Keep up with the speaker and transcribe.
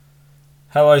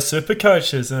Hello,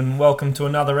 SuperCoaches, and welcome to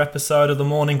another episode of the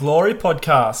Morning Glory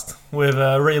podcast. We've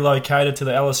relocated to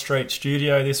the Ella Street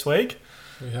studio this week.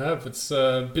 We have. It's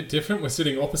a bit different. We're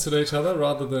sitting opposite each other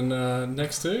rather than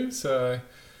next to, so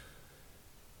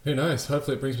who knows?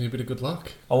 Hopefully it brings me a bit of good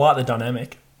luck. I like the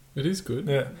dynamic. It is good.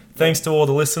 Yeah. Thanks to all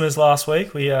the listeners last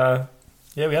week. We had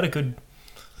a good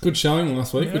showing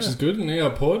last week, which is good. In our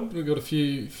pod, we've got a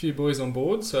few boys on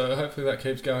board, so hopefully that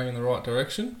keeps going in the right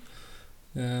direction.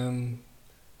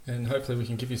 And hopefully we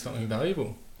can give you something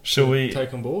valuable to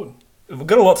take on board. We've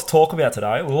got a lot to talk about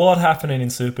today. A lot happening in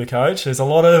SuperCoach. There's a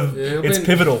lot of... it's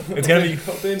pivotal. It's going to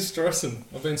be... I've been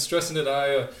stressing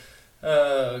today.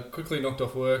 Quickly knocked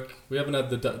off work. We haven't had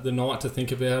the night to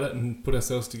think about it and put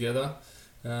ourselves together.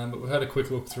 But we've had a quick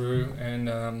look through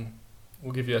and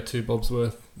we'll give you our 2 bobs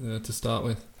worth to start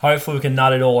with. Hopefully we can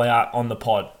nut it all out on the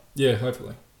pod. Yeah,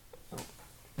 hopefully.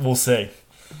 We'll see.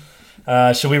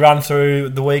 Shall we run through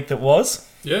the week that was?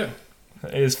 Yeah.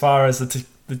 As far as the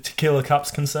Tequila Cup's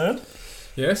concerned?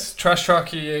 Yes. Trash Truck,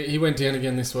 he went down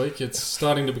again this week. It's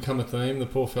starting to become a theme, the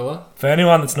poor fella. For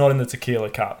anyone that's not in the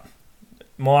Tequila Cup,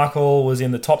 Michael was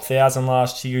in the top 1,000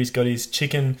 last year. He's got his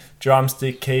chicken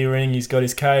drumstick keyring. He's got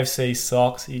his KFC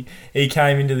socks. He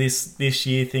came into this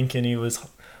year thinking he was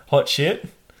hot shit.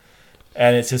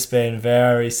 And it's just been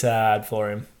very sad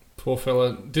for him. Poor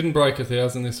fella. Didn't break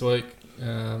 1,000 this week.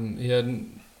 He had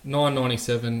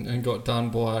 997 and got done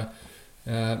by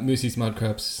Moosey's Mud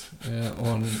Crabs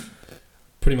on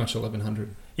pretty much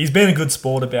 1,100. He's been a good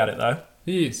sport about it though.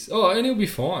 He is. Oh, and he'll be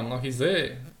fine. Like, he's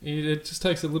there. It just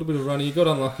takes a little bit of running. He got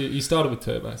unlucky. He started with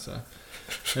turbo, so...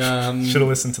 should have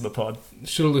listened to the pod.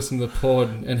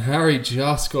 And Harry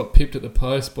just got pipped at the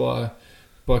post by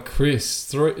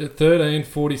Chris.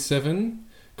 13.47.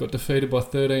 Got defeated by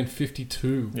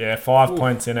 13.52. Yeah, 5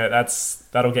 points in it.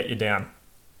 That'll get you down.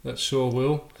 That sure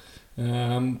will.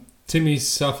 Timmy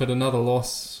suffered another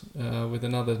loss with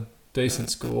another decent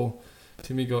score.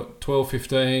 Timmy got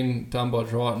 12.15, done by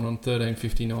Drayton on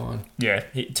 13.59. Yeah,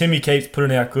 Timmy keeps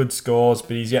putting out good scores,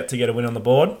 but he's yet to get a win on the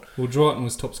board. Well, Drayton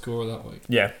was top scorer that week.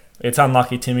 Yeah, it's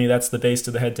unlucky, Timmy. That's the beast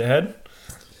of the head-to-head.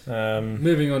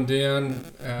 Moving on down,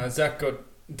 Zach got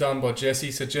done by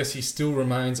Jesse, so Jesse still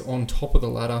remains on top of the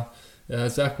ladder.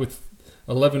 Zach with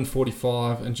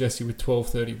 11.45 and Jesse with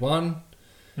 12.31.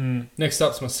 Next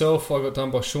up's myself. I got done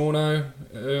by Shauno.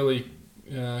 Early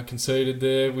conceded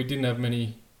there. We didn't have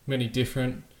many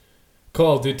different.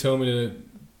 Kyle did tell me to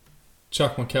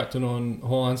chuck my captain on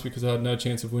Hines because I had no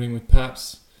chance of winning with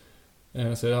Paps. And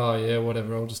I said, oh yeah,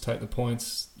 whatever, I'll just take the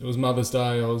points. It was Mother's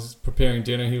Day. I was preparing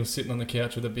dinner. He was sitting on the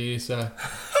couch with a beer, so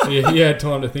he had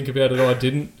time to think about it. I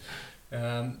didn't.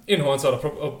 In hindsight, I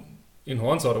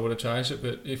would have changed it,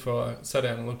 but if I sat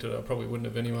down and looked at it, I probably wouldn't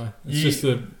have anyway. It's just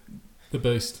the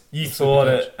beast. You thought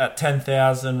at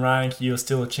 10,000 rank, you were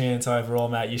still a chance overall,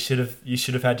 mate. You should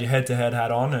have had your head-to-head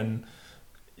hat on, and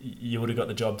you would have got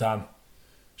the job done.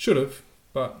 Should have,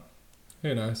 but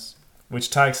who knows? Which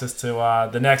takes us to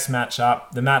the next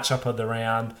matchup, the matchup of the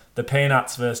round, the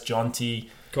Peanuts versus Jonty.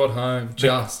 Got home,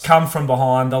 just. Come from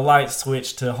behind, the late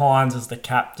switch to Hines as the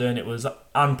captain. It was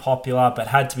unpopular, but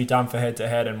had to be done for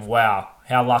head-to-head, and wow,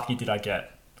 how lucky did I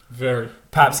get? Very.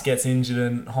 Paps gets injured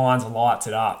and Hines lights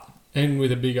it up. And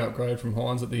with a big upgrade from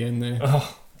Hines at the end there.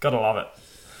 Oh, gotta love it.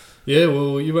 Yeah,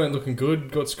 well, you weren't looking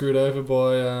good. Got screwed over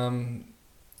by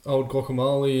old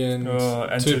Guacamole and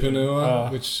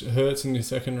Tupanua, which hurts in your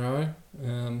second row.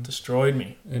 Destroyed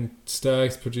me. And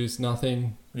Stags produced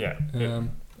nothing. Yeah. And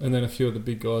then a few of the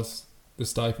big guys, the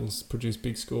staples, produced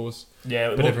big scores.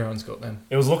 Yeah. But everyone's got them.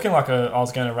 It was looking like I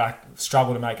was going to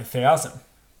struggle to make 1,000.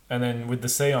 And then with the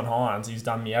C on Hines, he's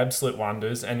done me absolute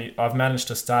wonders, and I've managed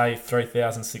to stay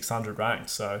 3,600 ranked.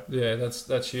 So yeah,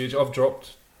 that's huge. I've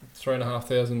dropped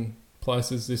 3,500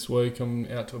 places this week. I'm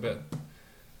out to about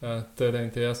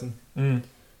 13,000.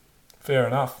 Fair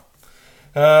enough,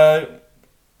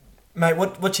 mate.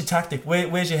 What's your tactic?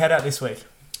 Where's your head at this week?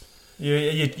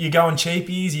 You going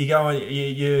cheapies? You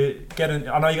getting?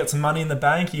 I know you got some money in the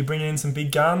bank. Are you bringing in some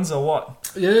big guns or what?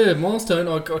 Yeah, milestone.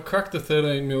 I cracked the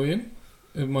 13 million.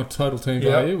 My total team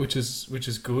value, which is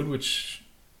good, which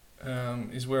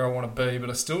is where I want to be, but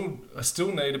I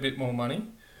still need a bit more money.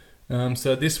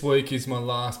 So this week is my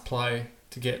last play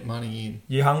to get money in.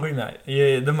 You hungry, mate?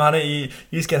 Yeah, the money.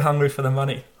 You just get hungry for the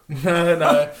money.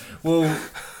 No. Well,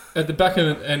 at the back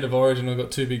end of Origin, I've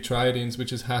got 2 big trade-ins,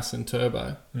 which is Haas and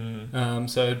Turbo.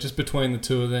 So just between the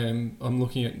 2 of them, I'm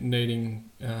looking at needing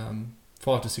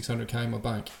 500 to 600k in my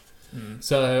bank.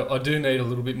 So I do need a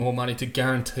little bit more money to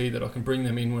guarantee that I can bring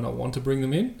them in when I want to bring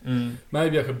them in.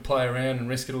 Maybe I could play around and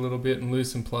risk it a little bit and lose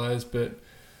some players, but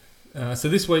so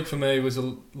this week for me was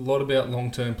a lot about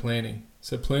long-term planning.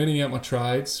 So planning out my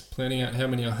trades, planning out how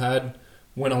many I had,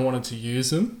 when I wanted to use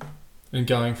them, and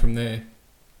going from there.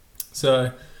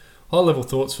 So high-level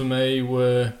thoughts for me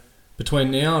were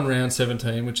between now and round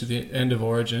 17, which is the end of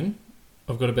Origin,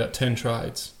 I've got about 10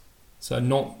 trades. So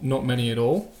not many at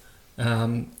all.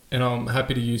 And I'm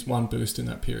happy to use one boost in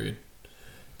that period.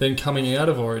 Then coming out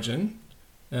of Origin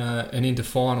and into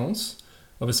finals,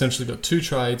 I've essentially got 2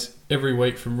 trades every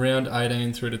week from round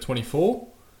 18 through to 24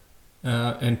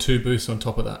 and 2 boosts on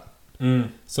top of that.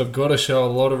 So I've got to show a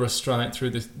lot of restraint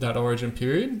through that Origin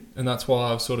period, and that's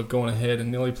why I've sort of gone ahead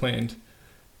and nearly planned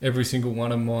every single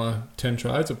one of my 10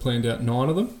 trades. I've planned out 9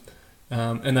 of them,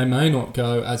 and they may not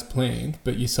go as planned,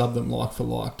 but you sub them like for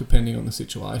like depending on the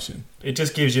situation. It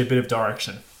just gives you a bit of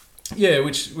direction. Yeah,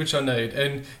 which I need.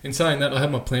 And in saying that, I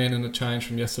had my plan and it changed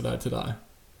from yesterday to today.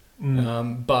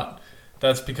 But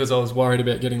that's because I was worried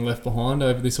about getting left behind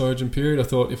over this Origin period. I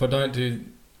thought if I don't do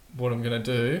what I'm going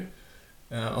to do,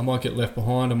 I might get left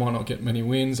behind. I might not get many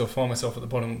wins. I'll find myself at the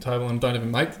bottom of the table and don't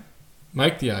even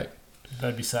make the 8.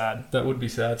 That'd be sad. That would be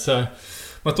sad. So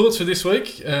my thoughts for this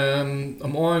week,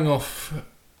 I'm eyeing off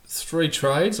 3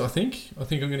 trades, I think. I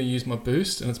think I'm going to use my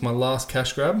boost, and it's my last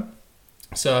cash grab.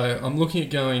 So I'm looking at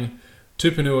going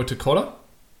Tupanua to Cotter.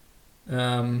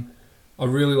 I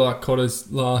really like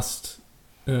Cotter's last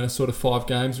sort of 5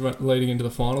 games leading into the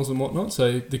finals and whatnot.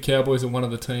 So the Cowboys are one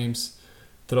of the teams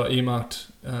that I earmarked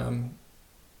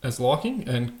as liking,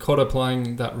 and Cotter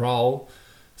playing that role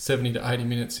 70 to 80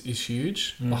 minutes is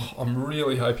huge. I'm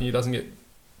really hoping he doesn't get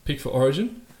picked for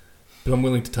Origin, but I'm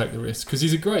willing to take the risk because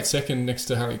he's a great second next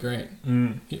to Harry Grant.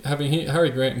 Having Harry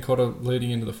Grant and Cotter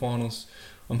leading into the finals,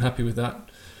 I'm happy with that.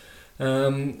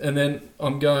 And then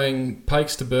I'm going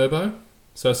Pakes to Burbo.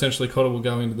 So essentially Cotter will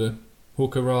go into the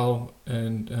hooker role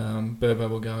and Burbo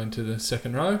will go into the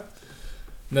second row.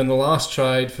 And then the last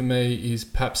trade for me is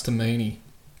Paps to Meaney.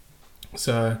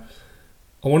 So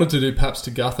I wanted to do Paps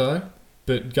to Gutho,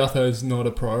 but Gutho's not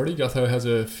a priority. Gutho has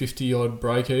a 50-odd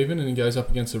break-even and he goes up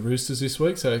against the Roosters this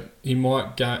week, so he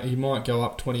might go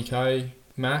up 20k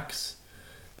max,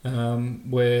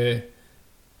 where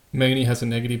Meaney has a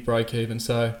negative break-even.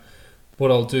 So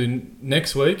what I'll do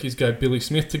next week is go Billy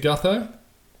Smith to Gutho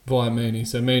via Meaney.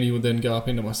 So Meaney would then go up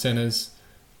into my centres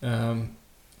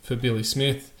for Billy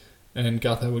Smith, and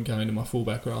Gutho would go into my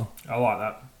fullback role. I like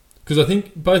that. Because I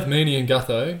think both Meaney and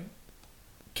Gutho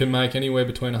can make anywhere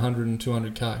between 100 and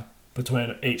 200k.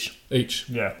 Between each? Each.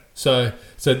 Yeah. So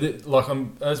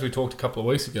as we talked a couple of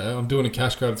weeks ago, I'm doing a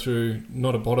cash grab through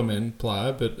not a bottom end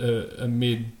player, but a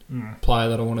mid player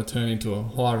that I want to turn into a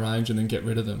high range and then get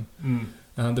rid of them.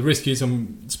 The risk is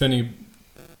I'm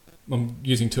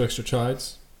using 2 extra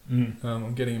trades.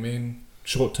 I'm getting them in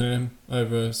short term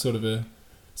over sort of a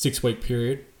 6-week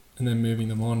period and then moving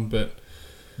them on. But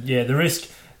yeah, the risk,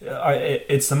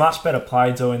 it's a much better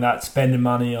play doing that, spending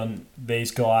money on these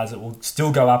guys that will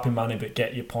still go up in money but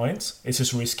get your points. It's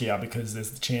just riskier because there's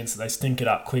the chance that they stink it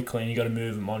up quickly and you got to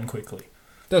move them on quickly.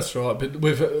 That's right, but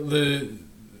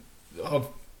I've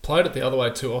played it the other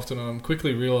way too often, and I'm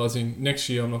quickly realising next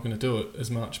year I'm not going to do it as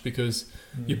much because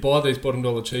you buy these bottom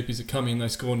dollar cheapies that come in, they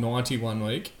score 90 one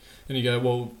week, and you go,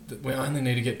 well, we only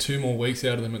need to get 2 more weeks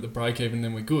out of them at the break even,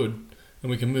 then we're good and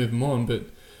we can move them on. But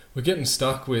we're getting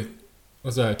stuck with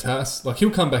Isaiah Tass. Like, he'll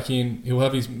come back in, he'll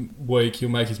have his week, he'll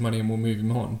make his money, and we'll move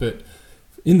him on. But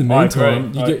in the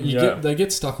meantime, they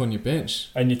get stuck on your bench,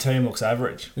 and your team looks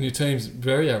average, and your team's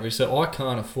very average. So I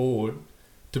can't afford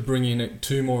to bring in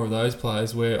 2 more of those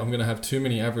players where I'm going to have too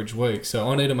many average weeks. So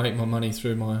I need to make my money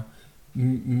through my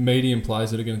medium players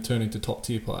that are going to turn into top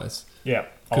tier players. Yeah,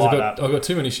 because I've got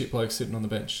too many shit blokes sitting on the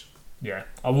bench. Yeah,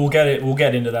 we'll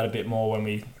get into that a bit more when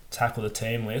we tackle the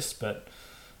team list. But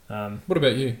what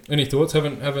about you? Any thoughts?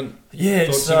 Haven't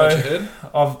thought so too much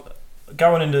ahead?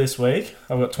 Going into this week,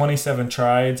 I've got 27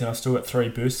 trades and I've still got 3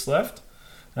 boosts left.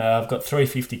 I've got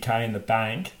 350k in the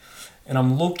bank. And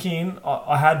I'm looking,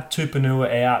 I had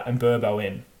Tupanua out and Burbo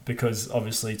in because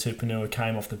obviously Tupanua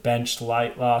came off the bench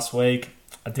late last week.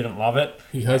 I didn't love it.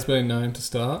 He has been known to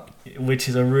start. Which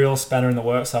is a real spanner in the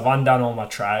works. So I've undone all my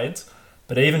trades.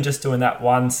 But even just doing that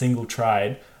one single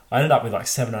trade, I ended up with like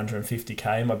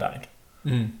 750k in my bank.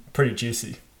 Pretty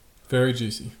juicy. Very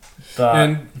juicy. But,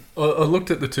 and I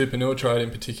looked at the Tupanua trade in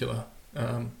particular.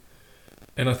 And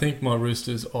I think my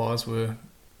Roosters' eyes were,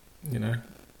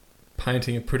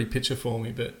 painting a pretty picture for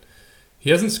me, but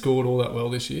he hasn't scored all that well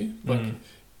this year.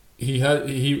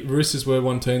 Roosters were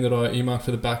one team that I earmarked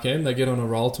for the back end. They get on a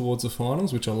roll towards the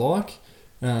finals, which I like.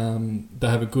 They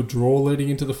have a good draw leading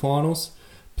into the finals.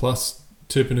 Plus,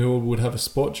 Tupanua would have a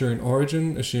spot during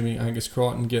Origin, assuming Angus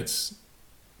Crichton gets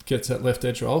that left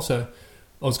edge role. So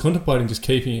I was contemplating just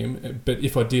keeping him, but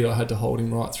if I did, I had to hold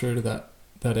him right through to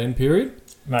that end period.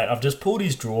 Mate, I've just pulled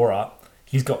his draw up.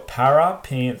 He's got Para,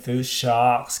 Panthers,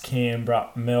 Sharks,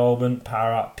 Canberra, Melbourne,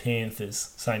 Para,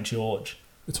 Panthers, St. George.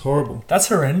 It's horrible. That's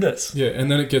horrendous. Yeah,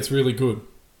 and then it gets really good.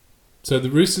 So the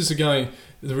Roosters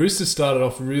started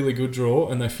off really good draw,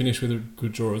 and they finish with a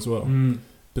good draw as well.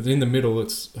 But in the middle,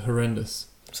 it's horrendous.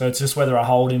 So it's just whether I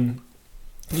hold him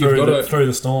through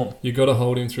the storm. You've got to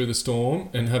hold him through the storm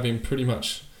and have him pretty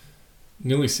much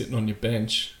nearly sitting on your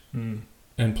bench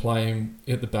and play him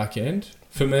at the back end.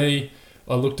 For me,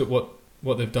 I looked at what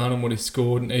they've done and what he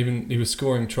scored, and even he was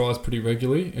scoring tries pretty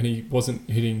regularly, and he wasn't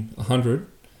hitting 100.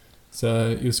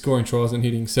 So he was scoring tries and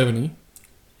hitting 70.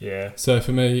 Yeah. So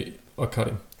for me, I cut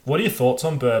him. What are your thoughts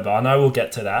on Burbo? I know we'll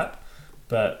get to that,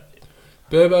 but...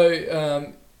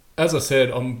 Burbo, as I said,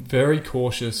 I'm very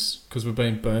cautious because we've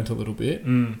been burnt a little bit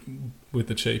with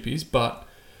the cheapies, but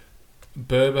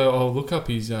Burbo, I'll look up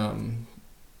his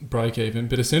break even,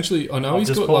 but essentially I know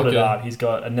He's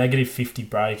got a negative 50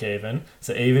 break even,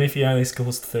 so even if he only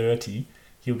scores 30,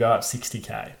 he'll go up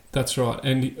 60k. That's right,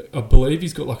 and I believe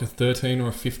he's got like a 13 or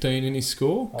a 15 in his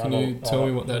score. Can you tell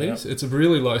me what that is? It's a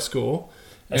really low score.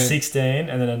 A 16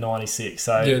 and then a 96.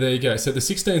 So yeah, there you go. So the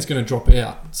 16 is going to drop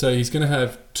out. So he's going to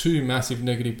have 2 massive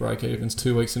negative break-evens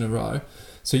 2 weeks in a row.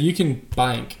 So you can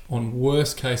bank on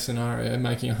worst case scenario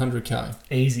making 100k.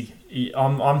 Easy.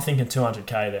 I'm thinking 200k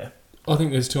there. I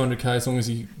think there's 200k as long as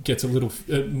he gets a little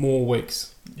more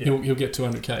weeks. Yeah. He'll get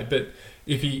 200k. But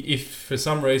if for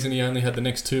some reason he only had the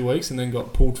next 2 weeks and then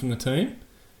got pulled from the team,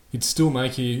 he'd still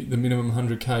make you the minimum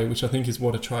 100k, which I think is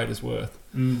what a trade is worth.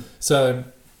 So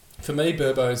for me,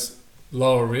 Burbo's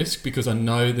lower risk because I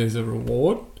know there's a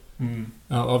reward.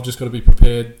 I've just got to be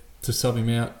prepared to sub him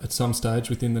out at some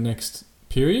stage within the next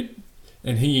period.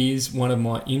 And he is one of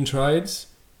my in trades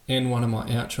and one of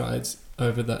my out trades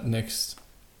over that next,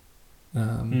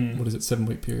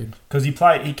 7-week period. Because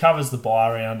he covers the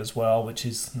bye round as well, which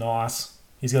is nice.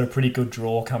 He's got a pretty good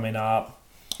draw coming up.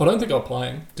 I don't think I'll play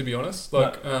him, to be honest.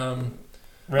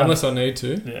 Unless I need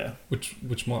to. Yeah.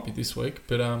 Which might be this week.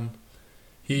 But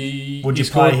Would you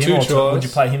play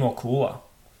him or Cooler?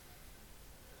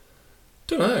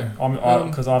 Don't know.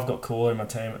 Because I've got Cooler in my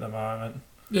team at the moment.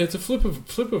 Yeah, it's a flip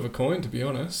of a coin, to be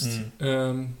honest.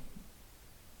 I'm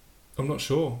not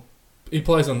sure.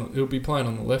 He'll be playing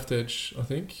on the left edge, I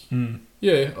think.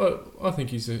 Yeah, I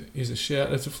think he's a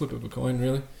shout. It's a flip of a coin,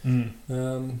 really.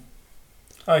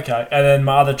 Okay, and then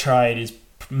my other trade is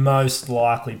most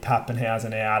likely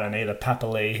Pappenhausen out and either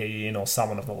Papali'i in or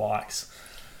someone of the likes.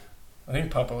 I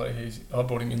think Papali'i, I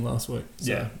bought him in last week.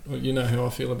 So, yeah. You know how I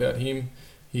feel about him.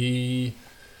 He's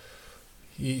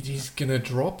going to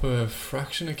drop a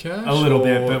fraction of cash. A little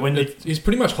bit, but he's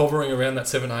pretty much hovering around that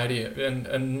 780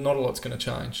 and not a lot's going to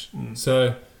change.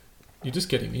 So you just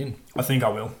get him in. I think I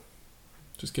will.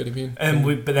 Just get him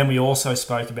in. But then we also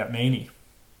spoke about Meaney.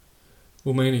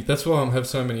 Well, Meaney, that's why I have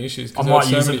so many issues. I might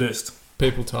use a boost.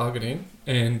 People targeting,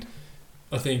 and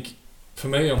I think for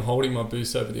me, I'm holding my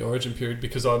boost over the origin period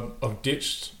because I've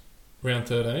ditched round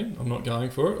 13. I'm not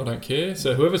going for it. I don't care.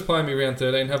 So whoever's playing me round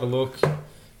 13, have a look.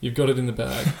 You've got it in the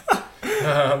bag.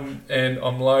 And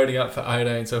I'm loading up for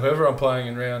 18. So whoever I'm playing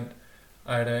in round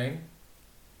 18,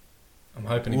 I'm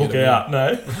hoping to get a win. Look out, no.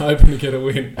 I'm hoping to get a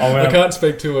win. I can't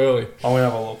speak too early. I'll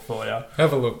have a look for you.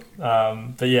 Have a look.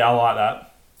 But yeah, I like that.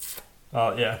 I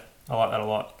like that a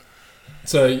lot.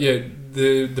 So yeah,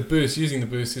 the boost, using the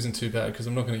boost isn't too bad because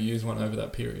I'm not going to use one over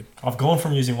that period. I've gone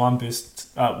from using one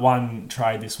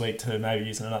trade this week to maybe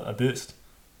using a boost.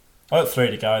 I've got 3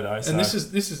 to go though. So. And this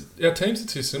is our teams are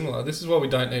too similar. This is why we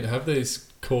don't need to have these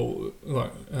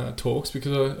talks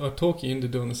because I talk you into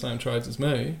doing the same trades as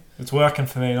me. It's working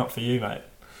for me, not for you, mate.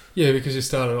 Yeah, because you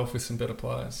started off with some better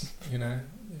players. You know,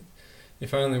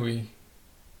 if only we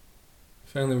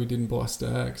didn't buy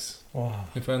Stags. Oh.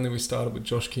 If only we started with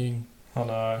Josh King. I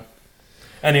know.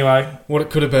 Anyway, what it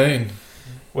could have been.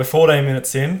 We're 14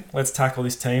 minutes in. Let's tackle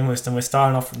this team list, and we're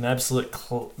starting off with an absolute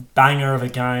banger of a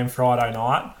game Friday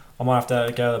night. I might have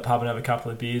to go to the pub and have a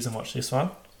couple of beers and watch this one.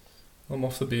 I'm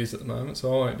off the beers at the moment,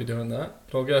 so I won't be doing that.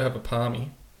 But I'll go have a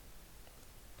palmy.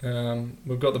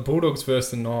 We've got the Bulldogs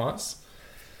versus the Knights.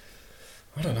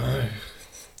 I don't know.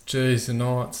 Jeez, the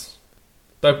Knights.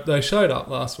 They showed up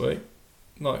last week.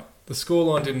 Like, the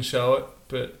scoreline didn't show it,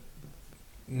 but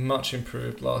much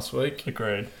improved last week.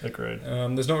 Agreed.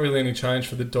 There's not really any change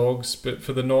for the Dogs, but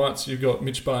for the Knights, you've got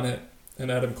Mitch Barnett and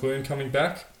Adam Clune coming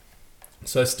back.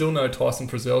 So still no Tyson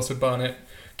Frizzell, so Barnett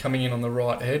coming in on the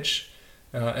right edge,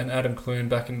 and Adam Clune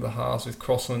back into the halves with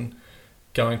Crossland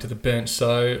going to the bench.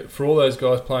 So for all those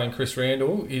guys playing Chris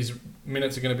Randall, his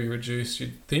minutes are going to be reduced,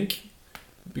 you'd think.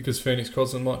 because Phoenix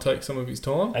Crosland might take some of his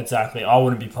time. Exactly. I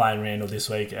wouldn't be playing Randall this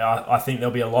week. I think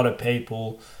there'll be a lot of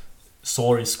people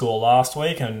saw his score last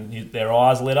week and their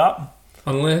eyes lit up.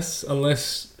 Unless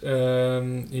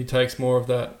he takes more of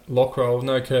that lock role.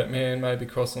 No Kurt Mann, maybe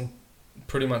Crosland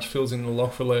pretty much fills in the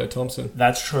lock for Leo Thompson.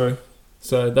 That's true.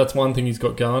 So that's one thing he's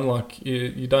got going. Like,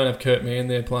 you don't have Kurt Mann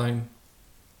there playing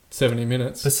 70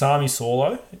 minutes. Pasami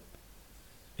Solo,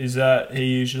 is that he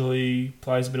usually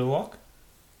plays a bit of lock?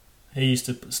 He used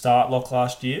to start lock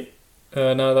last year.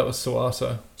 No, that was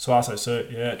Suaso. Suaso, so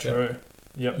yeah, true.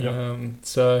 Yep.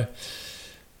 So,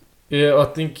 yeah, I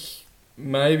think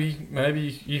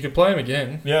maybe you could play him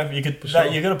again. Yeah, you could. Sure.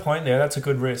 You got a point there. That's a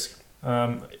good risk.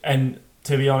 And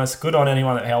to be honest, good on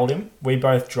anyone that held him. We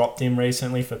both dropped him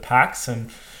recently for packs, and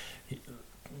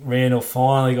Randall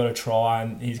finally got a try,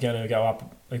 and he's going to go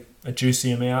up a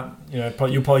juicy amount. You'll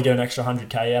probably get an extra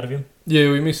 100k out of him.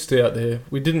 Yeah, we missed out there.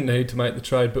 We didn't need to make the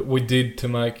trade, but we did to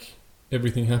make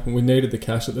everything happen. We needed the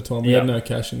cash at the time. We had no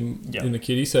cash in the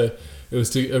kitty, so it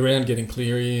was around getting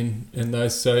Cleary and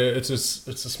those. So it's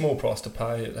a small price to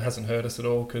pay. It hasn't hurt us at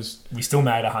all because we still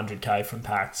made 100k from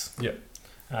packs. Yep.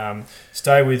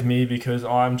 Stay with me because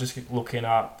I'm just looking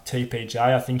up TPJ.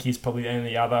 I think he's probably in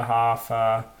the other half.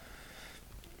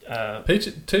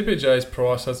 TPJ's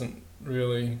price hasn't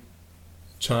really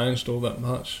changed all that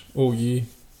much all year. I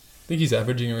think he's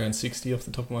averaging around 60 off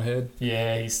the top of my head.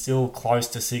 Yeah, he's still close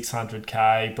to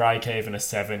 600k, break even of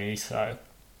 70, so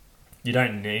you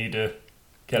don't need to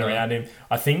get around him.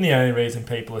 I think the only reason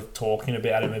people are talking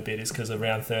about him a bit is because of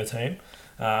round 13.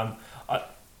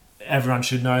 Everyone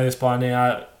should know this by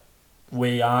now.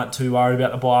 We aren't too worried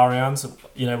about the bye rounds.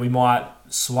 We might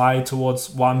sway towards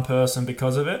one person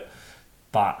because of it,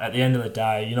 but at the end of the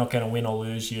day, you're not going to win or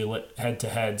lose your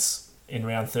head-to-heads in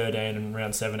round 13 and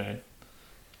round 17.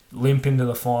 Limp into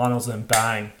the finals and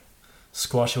bang,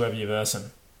 squash whoever you're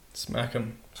versing. Smack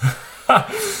him.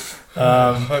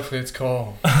 Hopefully it's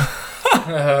Kyle.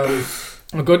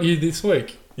 I've got you this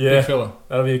week. Yeah, big fella.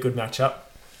 That'll be a good matchup.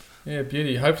 Yeah,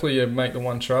 beauty. Hopefully you make the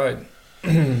one trade.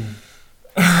 What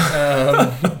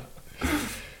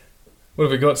have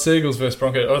we got? Seagulls versus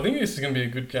Broncos. I think this is going to be a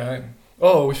good game.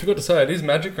 Oh, we forgot to say it is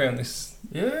Magic Round this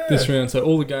round. So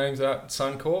all the games are at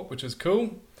Suncorp, which is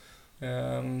cool.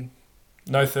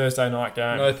 No Thursday night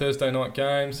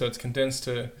game. So it's condensed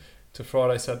to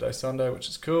Friday, Saturday, Sunday, which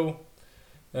is cool.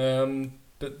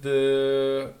 But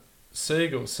the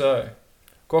Seagulls, so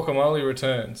Guacamole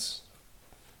returns.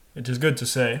 Which is good to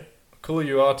see.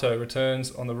 Kuluuato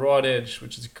returns on the right edge,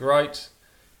 which is great.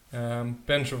 Ben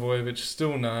Travojevic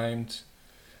still named.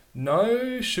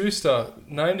 No Schuster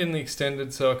named in the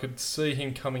extended, so I could see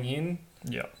him coming in.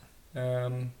 Yeah.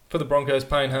 For the Broncos,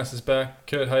 Payne Haas is back.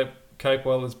 Kurt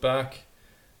Capewell is back.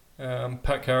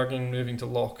 Pat Carrigan moving to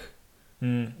lock,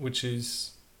 which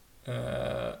is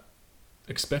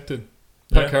expected.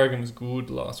 Pat Carrigan was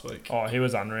good last week. Oh, he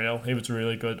was unreal. He was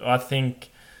really good. I think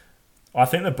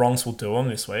the Bronx will do him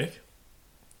this week.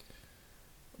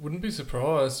 Wouldn't be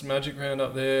surprised. Magic Round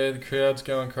up there. The crowd's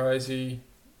going crazy.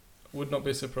 Would not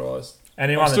be surprised.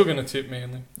 I'm still going to tip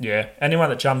Manly. Yeah. Anyone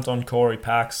that jumped on Corey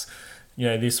Pax,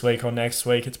 this week or next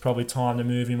week, it's probably time to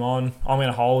move him on. I'm going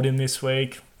to hold him this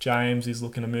week. James is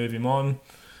looking to move him on.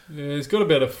 Yeah, he's got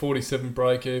about a 47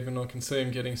 break even. I can see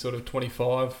him getting sort of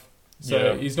 25.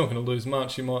 So he's not going to lose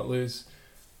much. He might lose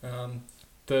 13,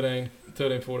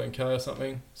 14k or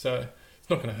something. So it's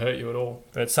not going to hurt you at all.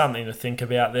 But it's something to think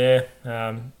about there.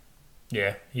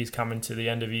 He's coming to the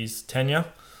end of his tenure.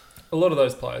 A lot of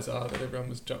those players are that everyone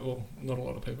was... not a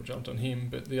lot of people jumped on him,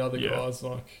 but the other guys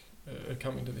are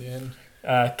coming to the end.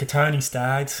 Katoni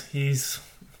Staggs, he's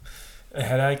a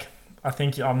headache. I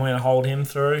think I'm going to hold him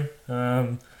through.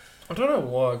 I don't know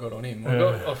why I got on him.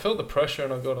 I felt the pressure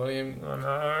and I got on him. I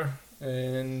know.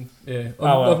 And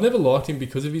I've never liked him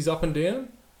because of his up and down.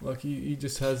 Like he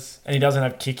just has... And he doesn't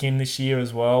have kick in this year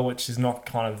as well, which is not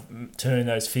kind of turning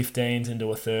those 15s into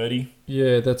a 30.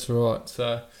 Yeah, that's right.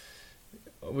 So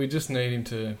we just need him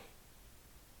to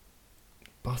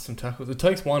bust some tackles. It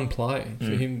takes one play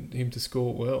for him to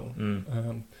score well.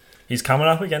 He's coming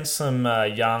up against some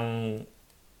young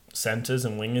centres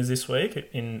and wingers this week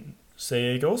in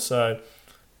Sea Eagles, so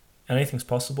anything's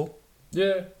possible.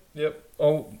 Yeah, yep.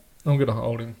 I'm going to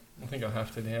hold him. I think I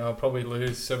have to now. I'll probably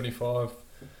lose 75,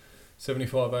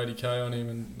 80k on him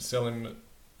and sell him at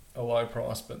a low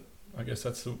price, but I guess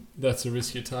that's the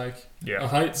risk you take. Yeah. I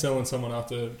hate selling someone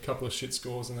after a couple of shit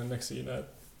scores and then next thing you know,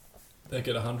 they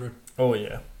get 100. Oh,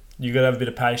 yeah. You got to have a bit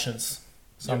of patience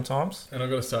sometimes. Yep. And I've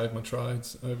got to save my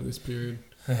trades over this period.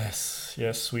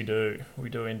 Yes, we do. We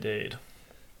do indeed.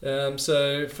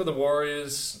 So for the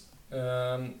Warriors,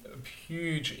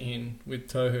 Huge in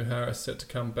with Tohu Harris set to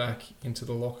come back into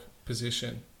the lock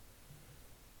position.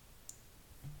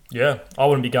 Yeah, I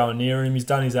wouldn't be going near him. He's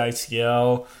done his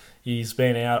ACL. He's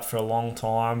been out for a long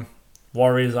time.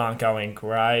 Warriors aren't going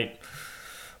great.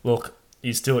 Look,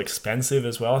 he's still expensive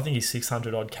as well. I think he's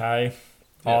 600 odd K.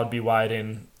 Yeah. I'd be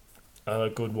waiting a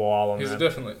good while on he's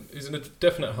that. He's a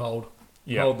definite hold.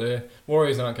 Yep. Hold there.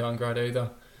 Warriors aren't going great either.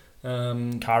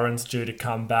 Curran's due to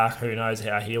come back. Who knows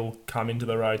how he'll come into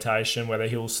the rotation, whether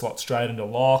he'll slot straight into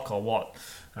lock or what.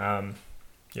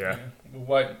 Yeah.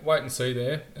 We'll wait and see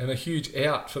there. And a huge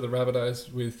out for the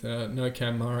Rabbitohs with no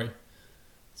Cam Murray.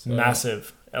 So,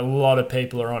 massive. A lot of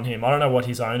people are on him. I don't know what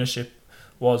his ownership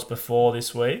was before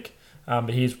this week, but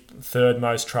he's third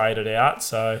most traded out.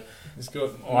 So he's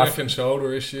got neck and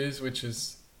shoulder issues, which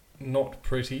is not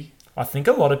pretty. I think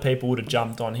a lot of people would have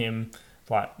jumped on him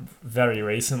very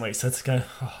recently. So it's going,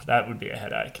 that would be a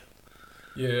headache.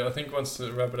 Yeah, I think once the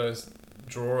Rabbitohs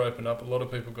draw opened up, a lot of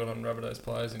people got on Rabbitohs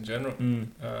players in general.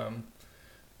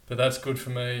 But that's good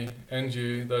for me and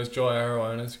you, those Jai Arrow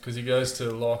owners, because he goes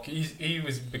to lock. He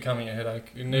was becoming a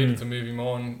headache. You needed to move him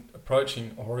on,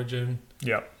 approaching Origin.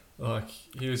 Yeah.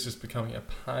 He was just becoming a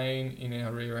pain in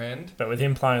our rear end. But with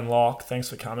him playing lock, thanks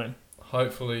for coming.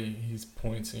 Hopefully his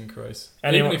points increase.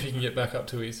 Even if he can get back up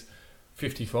to his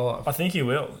 55. I think he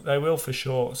will. They will for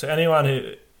sure. So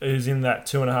anyone who's in that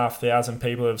 2,500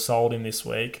 people who have sold him this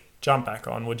week, jump back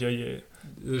on, would you?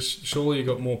 Surely you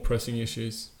got more pressing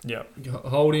issues. Yeah.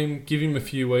 Hold him, give him a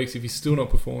few weeks. If he's still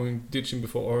not performing, ditch him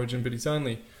before Origin. But he's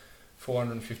only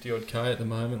 450 odd K at the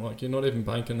moment. You're not even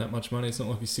banking that much money. It's not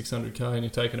like he's 600 K and you're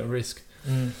taking a risk.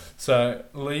 So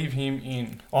leave him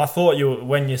in. I thought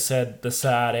when you said the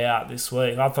sad out this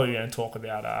week, I thought you were going to talk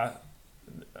about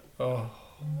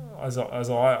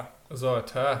Isaiah. Isaiah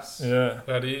Tass. Yeah.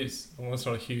 That is. Well, it's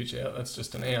not a huge out. That's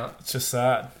just an out. It's just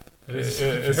sad.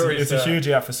 It's a huge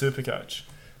out for SuperCoach.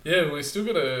 Yeah, we've still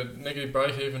got a negative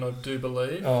break even, I do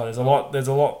believe. Oh, there's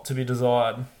a lot to be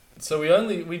desired. So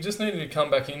we just needed to come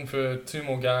back in for 2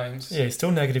 more games. Yeah, he's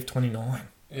still negative 29.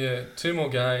 Yeah, 2 more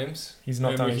games. He's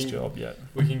not done his job yet.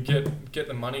 We can get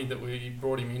the money that we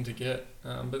brought him in to get.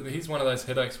 But he's one of those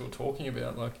headaches we were talking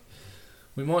about.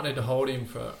 We might need to hold him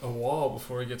for a while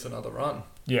before he gets another run.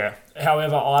 Yeah.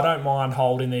 However, I don't mind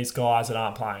holding these guys that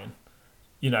aren't playing.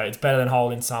 It's better than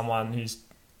holding someone who's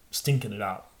stinking it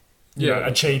up.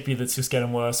 A cheapie that's just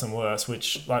getting worse and worse,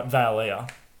 which, Valia.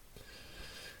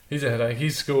 He's a headache.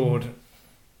 He's scored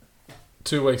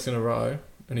 2 weeks in a row,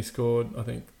 and he scored, I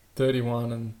think,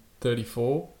 31 and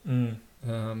 34. Jeez.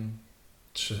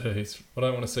 I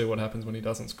don't want to see what happens when he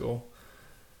doesn't score.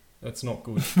 That's not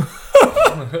good.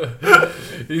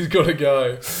 He's got to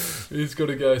go. He's got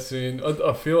to go soon.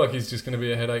 I feel like he's just going to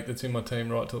be a headache that's in my team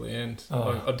right till the end.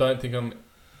 I don't think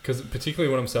because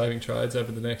particularly when I'm saving trades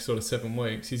over the next sort of 7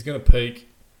 weeks, he's going to peak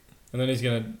and then he's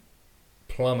going to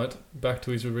plummet back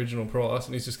to his original price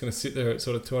and he's just going to sit there at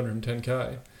sort of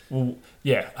 210k. Well,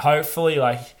 yeah, hopefully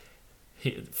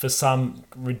for some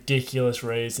ridiculous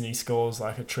reason he scores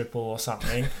a triple or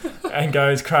something and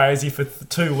goes crazy for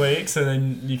 2 weeks and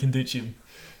then you can ditch him.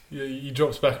 Yeah, he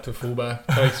drops back to fullback,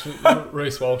 takes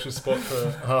Reece Walsh's spot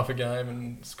for half a game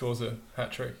and scores a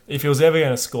hat-trick. If he was ever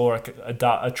going to score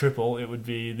a triple, it would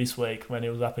be this week when he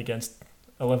was up against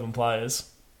 11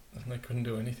 players. And they couldn't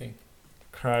do anything.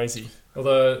 Crazy.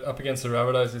 Although, up against the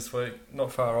Rabbitohs this week,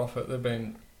 not far off it, they've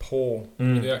been poor.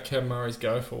 Without Cam Murray's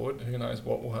go forward, who knows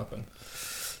what will happen.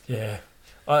 Yeah.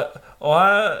 A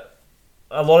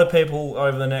lot of people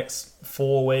over the next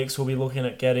 4 weeks will be looking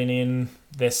at getting in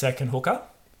their second hooker.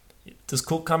 Does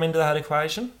Cook come into that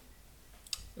equation?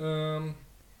 He's going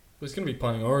to be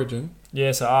playing Origin.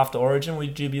 Yeah, so after Origin,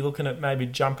 would you be looking at maybe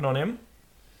jumping on him?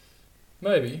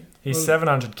 Maybe. He's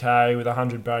 700k with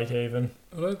 100 break even.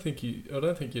 I don't think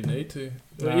you need to.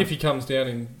 No. If he comes down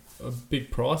in a big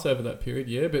price over that period,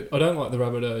 yeah, but I don't like the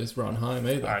Rabbitohs run home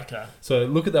either. Okay. So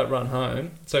look at that run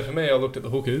home. So for me, I looked at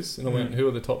the hookers and I went, who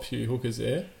are the top few hookers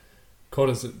there?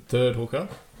 Cotter's at third hooker.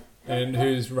 And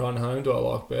whose run home do I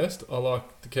like best? I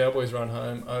like the Cowboys run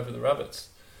home over the Rabbits.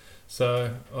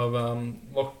 So I've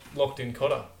locked in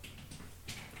Cotter.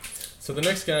 So the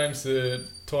next game's the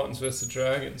Titans versus the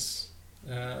Dragons.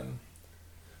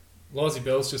 Lozzie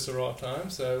Bell's just arrived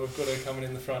home, so we've got her coming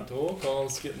in the front door.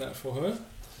 Kyle's getting that for her.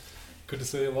 Good to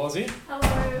see you, Lozzie.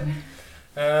 Hello.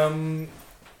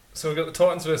 So we've got the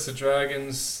Titans versus the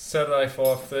Dragons, Saturday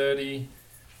 5:30.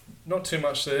 Not too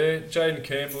much there. Jaden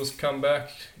Campbell's come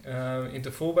back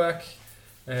into fullback,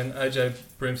 and AJ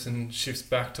Brimson shifts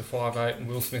back to 5'8", and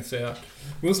Will Smith's out.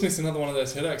 Will Smith's another one of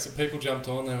those headaches that people jumped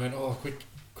on. They went,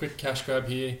 quick cash grab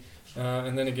here,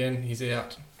 and then again he's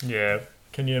out. Yeah,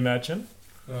 Can you imagine?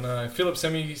 I know. Philip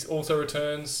Semi also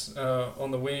returns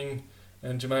on the wing,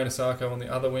 and Jermaine Osako on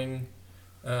the other wing,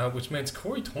 which means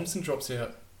Corey Thompson drops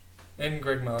out and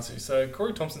Greg Marcy. So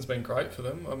Corey Thompson's been great for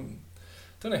them.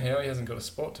 Don't know how he hasn't got a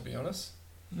spot, to be honest.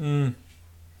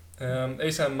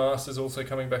 Isan Masters also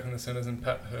coming back in the centres and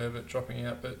Pat Herbert dropping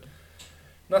out, but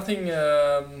nothing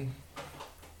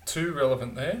too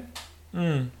relevant there.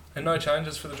 And no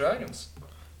changes for the Dragons.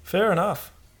 Fair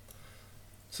enough.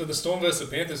 So the Storm versus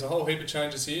the Panthers, a whole heap of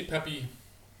changes here. Pappy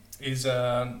is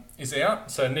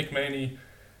out, so Nick Meaney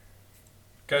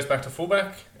goes back to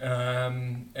fullback,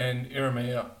 and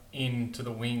Iramia into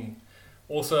the wing.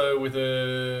 Also with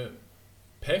a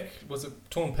pec, was it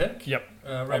torn pec? Yep.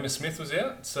 Ramus Smith was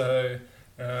out, so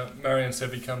Marion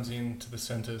Sevi comes into the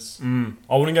centres.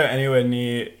 I wouldn't go anywhere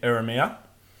near Iramia.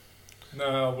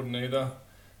 No, I wouldn't either.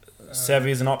 Sevi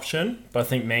is an option, but I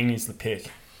think Meaney's the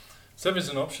pick. Sevi's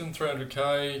an option,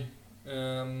 300k,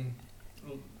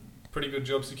 pretty good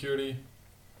job security.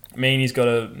 Meaney's got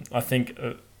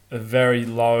a very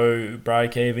low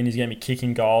break even. He's going to be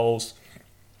kicking goals,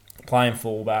 playing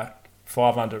fullback,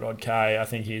 500 odd K. I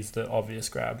think he's the obvious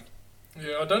grab.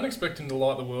 Yeah, I don't expect him to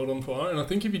light the world on fire, and I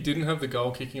think if he didn't have the goal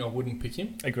kicking, I wouldn't pick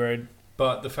him. Agreed.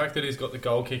 But the fact that he's got the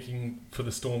goal kicking for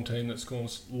the Storm team that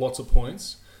scores lots of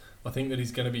points, I think that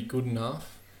he's going to be good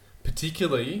enough,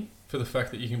 particularly for the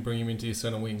fact that you can bring him into your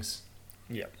centre wings.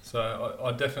 Yeah. So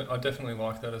I definitely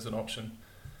like that as an option.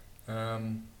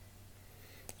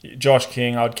 Josh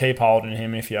King, I'd keep holding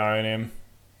him if you own him.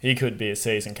 He could be a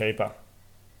season keeper.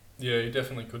 Yeah, he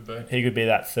definitely could be. He could be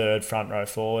that third front row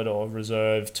forward or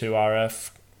reserve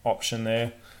 2RF option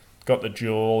there. Got the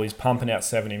duel. He's pumping out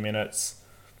 70 minutes.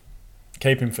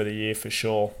 Keep him for the year for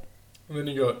sure. And then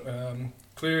you got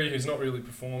Cleary, who's not really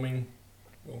performing.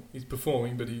 Well, he's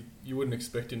performing, but you wouldn't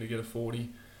expect him to get a 40.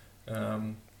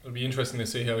 It'll be interesting to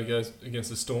see how he goes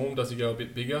against the Storm. Does he go a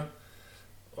bit bigger?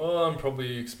 I'm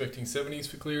probably expecting 70s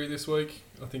for Cleary this week.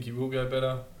 I think he will go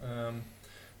better.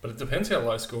 But it depends how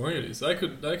low scoring it is. They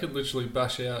could literally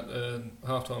bash out a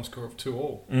halftime score of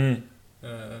 2-2.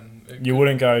 You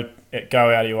wouldn't go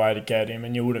out of your way to get him,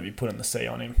 and you wouldn't be putting the C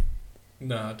on him.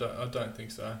 No, I don't think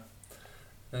so.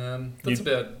 That's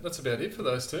about it for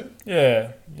those two.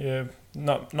 Yeah.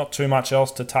 Not too much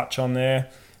else to touch on there.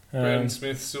 Brandon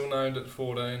Smith still named at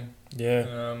 14.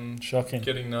 Yeah. Shocking.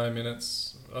 Getting no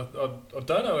minutes. I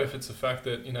don't know if it's the fact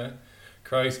that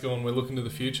Craig's gone, we're looking to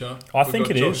the future. I think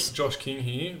it is. Josh King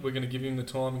here. We're going to give him the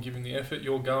time and give him the effort.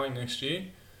 You're going next year.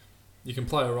 You can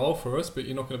play a role for us, but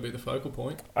you're not going to be the focal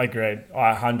point. I agree.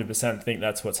 I 100% think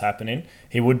that's what's happening.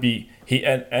 He would be...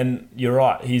 And you're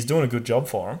right. He's doing a good job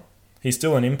for him. He's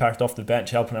still an impact off the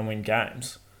bench, helping them win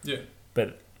games. Yeah.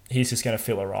 But he's just going to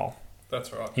fill a role.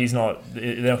 That's right. He's not...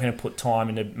 They're not going to put time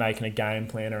into making a game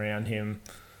plan around him.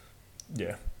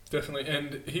 Yeah. Definitely.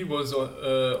 And he was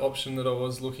an option that I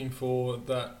was looking for,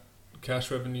 that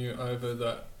cash revenue over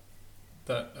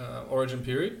that origin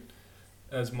period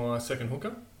as my second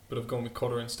hooker. But I've gone with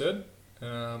Cotter instead,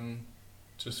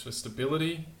 just for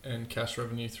stability and cash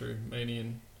revenue through Meaney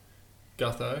and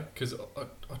Gutho, because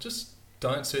I just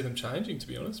don't see them changing, to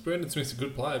be honest. Brandon Smith's a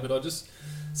good player, but I just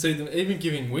see them even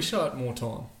giving Wishart more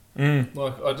time.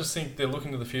 Like, I just think they're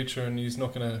looking to the future, and he's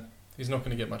not gonna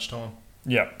get much time.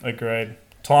 Yeah, agreed.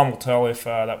 Time will tell if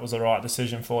that was the right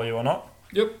decision for you or not.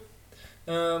 Yep.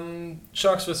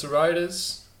 Sharks versus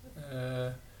Raiders.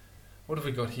 What have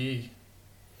we got here?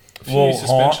 A few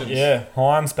suspensions.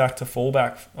 Hines back to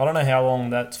fullback. I don't know how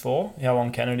long that's for, how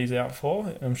long Kennedy's out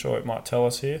for. I'm sure it might tell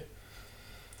us here.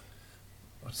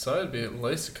 I'd say it'd be at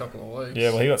least a couple of weeks. Yeah,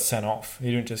 well, he got sent off.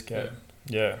 He didn't just get...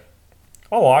 Yeah.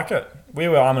 I like it. We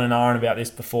were umming and ahhing about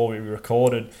this before we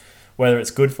recorded, whether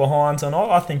it's good for Hines or not.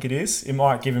 I think it is. It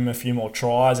might give him a few more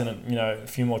tries and a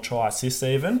few more try assists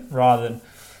even, rather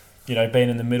than being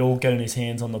in the middle, getting his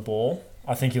hands on the ball.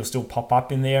 I think he'll still pop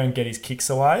up in there and get his kicks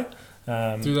away.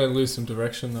 Do they lose some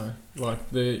direction though?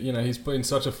 Like he's been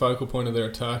such a focal point of their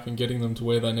attack and getting them to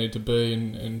where they need to be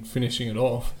and finishing it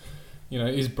off.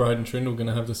 Is Braden Trindle going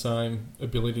to have the same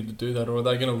ability to do that, or are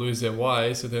they going to lose their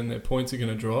way? So then their points are going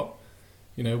to drop.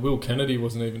 Will Kennedy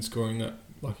wasn't even scoring that.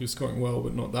 Like, he was scoring well,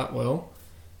 but not that well.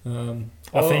 I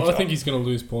think he's going to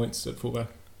lose points at fullback.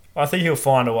 I think he'll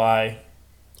find a way.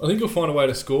 I think he'll find a way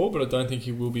to score, but I don't think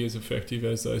he will be as effective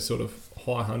as those sort of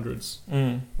high hundreds.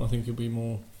 I think he'll be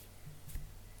more,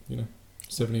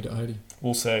 70 to 80.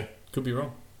 We'll see. Could be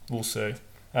wrong. We'll see.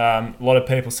 A lot of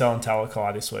people selling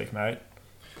Talakai this week, mate.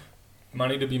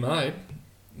 Money to be made,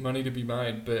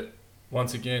 but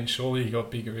once again, surely he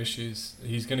got bigger issues.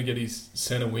 He's going to get his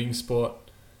centre wing spot.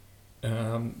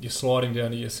 You're sliding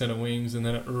down to your centre wings, and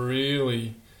then it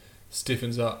really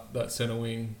stiffens up that centre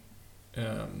wing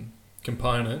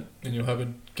component, and you'll have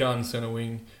a gun centre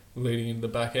wing leading into the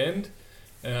back end,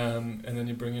 and then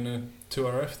you bring in a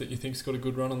 2RF that you think's got a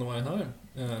good run on the way home.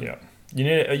 Yeah.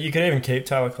 You could even keep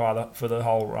Taylor Kai for the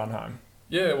whole run home.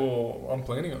 Yeah, well, I'm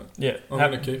planning on it. Yeah. I'm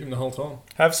going to keep him the whole time.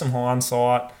 Have some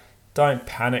hindsight. Don't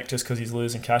panic just because he's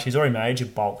losing cash. He's already made your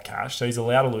bulk cash, so he's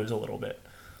allowed to lose a little bit.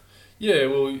 Yeah,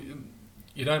 well,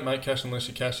 you don't make cash unless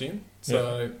you cash in.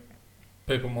 So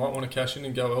people might want to cash in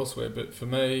and go elsewhere. But for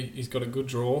me, he's got a good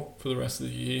draw for the rest of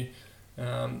the year.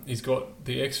 He's got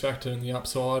the X factor and the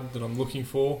upside that I'm looking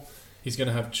for. He's going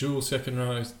to have dual second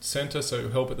row centre, so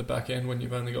he'll help at the back end when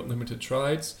you've only got limited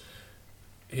trades.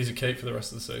 He's a keep for the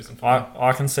rest of the season.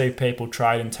 I can see people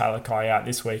trading Taylor Kai out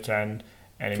this weekend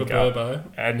and him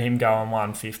going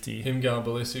 150. Him going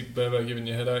ballistic, Burbo giving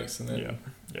you headaches, and then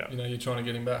you're trying to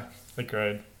get him back.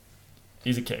 Agreed.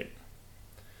 He's a keep.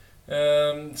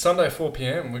 Sunday 4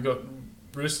 p.m. we've got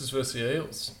Roosters versus the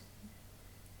Eels.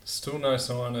 Still no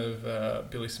sign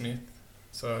of Billy Smith.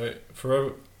 So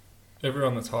for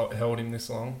everyone that's held him this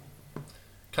long,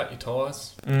 cut your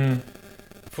ties.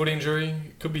 Foot injury,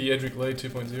 could be Edric Lee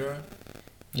 2.0.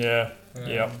 Yeah,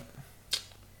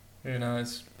 Who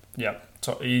knows? Yep.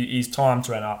 So his time's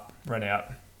run out.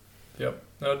 Yep.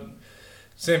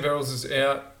 Sam Verrills is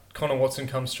out. Connor Watson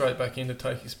comes straight back in to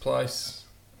take his place.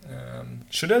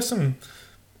 Should get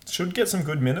some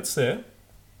good minutes there.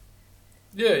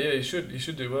 Yeah, he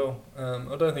should do well.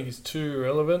 I don't think he's too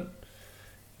relevant.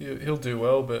 He'll do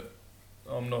well, but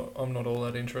I'm not all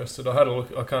that interested. I had a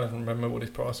look. I can't even remember what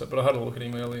his price at, but I had a look at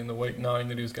him early in the week, knowing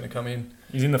that he was going to come in.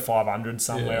 He's in the 500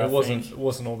 somewhere. Yeah, it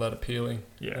wasn't all that appealing.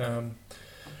 Yeah.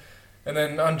 And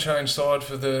then unchanged side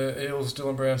for the Eels,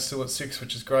 Dylan Brown still at 6,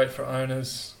 which is great for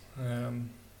owners.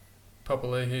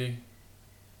 Papali'i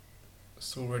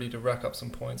still ready to rack up some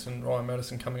points, and Ryan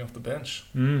Madison coming off the bench.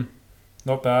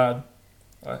 Not bad.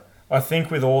 I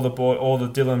think with all the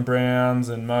Dylan Browns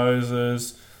and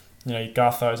Moses,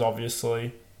 Gutho's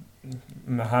obviously,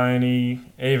 Mahoney,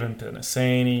 even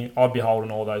Penasini, I'd be holding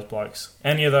all those blokes.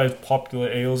 Any of those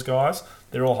popular Eels guys,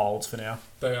 they're all holds for now.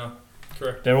 They are,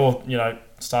 correct. They're all,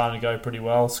 starting to go pretty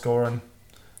well, scoring.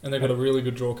 And they've got a really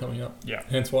good draw coming up. Yeah.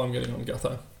 Hence why I'm getting on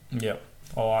Gutho. Yeah,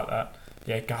 I like that.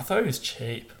 Yeah, Gutho is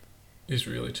cheap. He's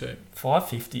really cheap.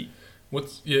 $5.50.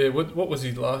 What was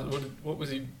he last?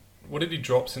 What did he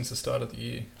drop since the start of the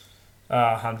year?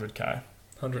 100k.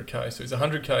 100k. So he's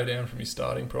 100k down from his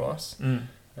starting price.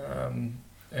 And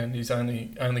he's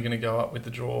only going to go up with the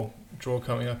draw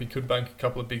coming up. He could bank a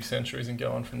couple of big centuries and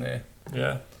go on from there.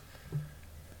 Yeah.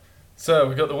 So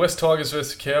we've got the West Tigers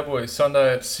versus the Cowboys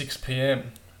Sunday at 6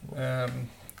 p.m.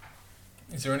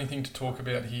 Is there anything to talk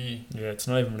about here? Yeah, it's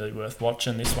not even really worth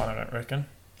watching this one, I don't reckon.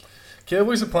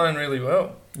 Cowboys are playing really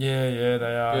well. Yeah,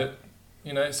 they are.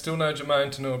 But, still no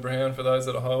Jermaine Tanua-Brown for those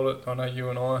that hold it. I know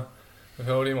you and I have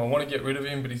held him. I want to get rid of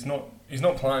him, but he's not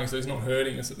playing, so he's not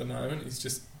hurting us at the moment. He's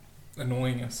just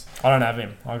annoying us. I don't have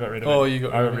him. I got rid of him. Oh, you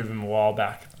got rid of him? I got rid of him a while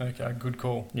back. Okay, good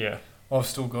call. Yeah. I've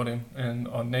still got him, and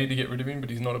I need to get rid of him, but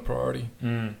he's not a priority.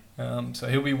 So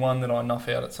he'll be one that I nuff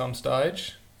out at some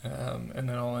stage, and then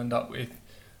I'll end up with,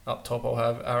 up top I'll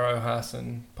have Arrow, Haas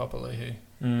and Papali'i.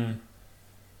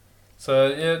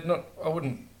 So I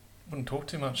wouldn't talk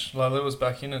too much. Lalu was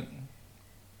back in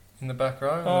the back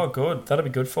row. Oh, good. That'll be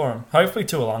good for him. Hopefully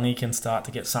Tuolangi can start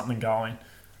to get something going.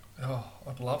 Oh,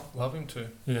 I'd love him to.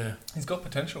 Yeah, he's got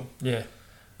potential. Yeah.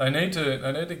 They need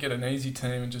to get an easy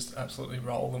team and just absolutely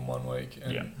roll them one week,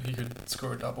 and he could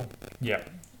score a double. Yeah,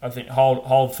 I think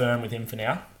hold firm with him for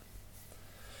now.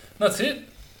 That's it.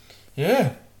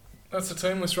 Yeah, that's the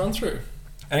team list run through.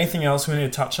 Anything else we need to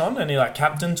touch on? Any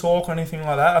captain talk or anything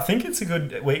like that? I think it's a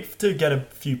good week to get a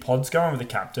few pods going with the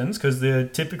captains, because the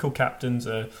typical captains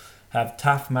have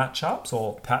tough matchups,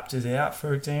 or Paps is out,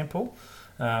 for example.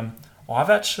 I'm going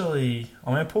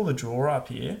to pull the drawer up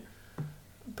here.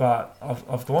 But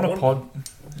I've gone a pod.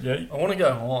 Yeah, I want to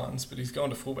go Hines, but he's gone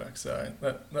to fullback, so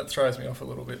that throws me off a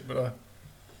little bit. But I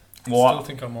still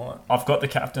think I might. I've got the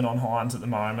captain on Hines at the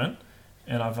moment,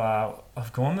 and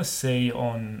I've gone the C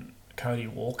on Cody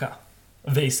Walker,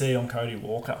 VC on Cody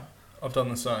Walker. I've done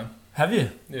the same. Have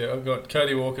you? Yeah, I've got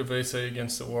Cody Walker VC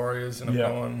against the Warriors, and I've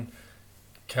gone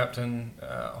captain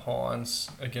Hines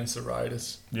against the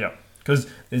Raiders. Yeah. Because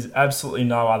there's absolutely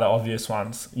no other obvious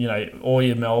ones. All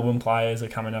your Melbourne players are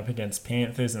coming up against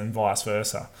Panthers and vice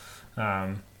versa.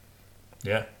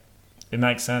 It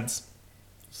makes sense.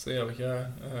 See how we go.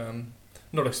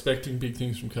 Not expecting big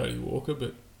things from Cody Walker,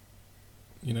 but,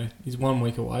 he's 1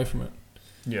 week away from it.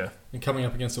 Yeah. And coming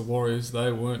up against the Warriors,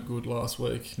 they weren't good last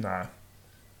week. No.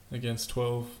 against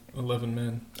 12, 11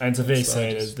 men. And it's a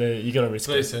VC. You got to risk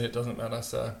it. VC, it doesn't matter.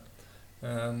 So,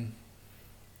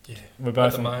 we're both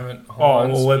at the moment.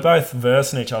 we're both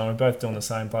versing each other. We're both doing the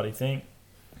same bloody thing.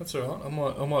 That's all right.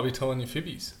 I might be telling you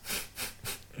fibbies.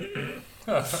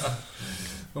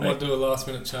 I might do a last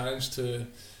minute change to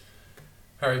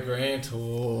Harry Grant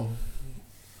or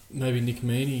maybe Nick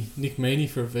Meaney. Nick Meaney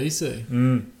for a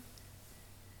VC.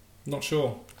 Not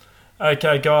sure.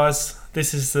 Okay, guys.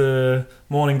 This is the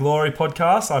Morning Glory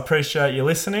podcast. I appreciate you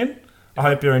listening. I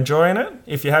hope you're enjoying it.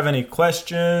 If you have any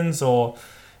questions or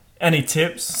any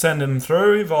tips, send them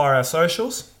through via our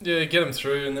socials. Yeah, get them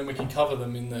through, and then we can cover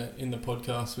them in the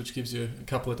podcast, which gives you a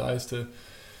couple of days to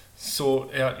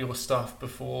sort out your stuff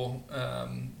before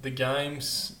the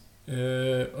games.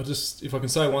 If I can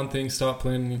say one thing, start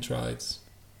planning your trades,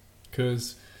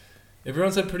 because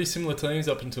everyone's had pretty similar teams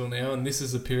up until now, and this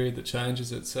is a period that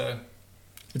changes it. So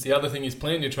the other thing is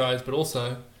plan your trades, but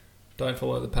also don't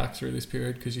follow the pack through this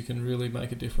period, because you can really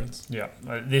make a difference. Yeah,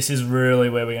 this is really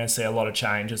where we're going to see a lot of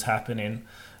changes happening.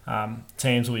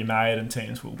 Teams will be made and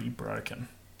teams will be broken.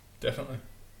 Definitely.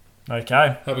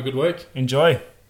 Okay. Have a good week. Enjoy.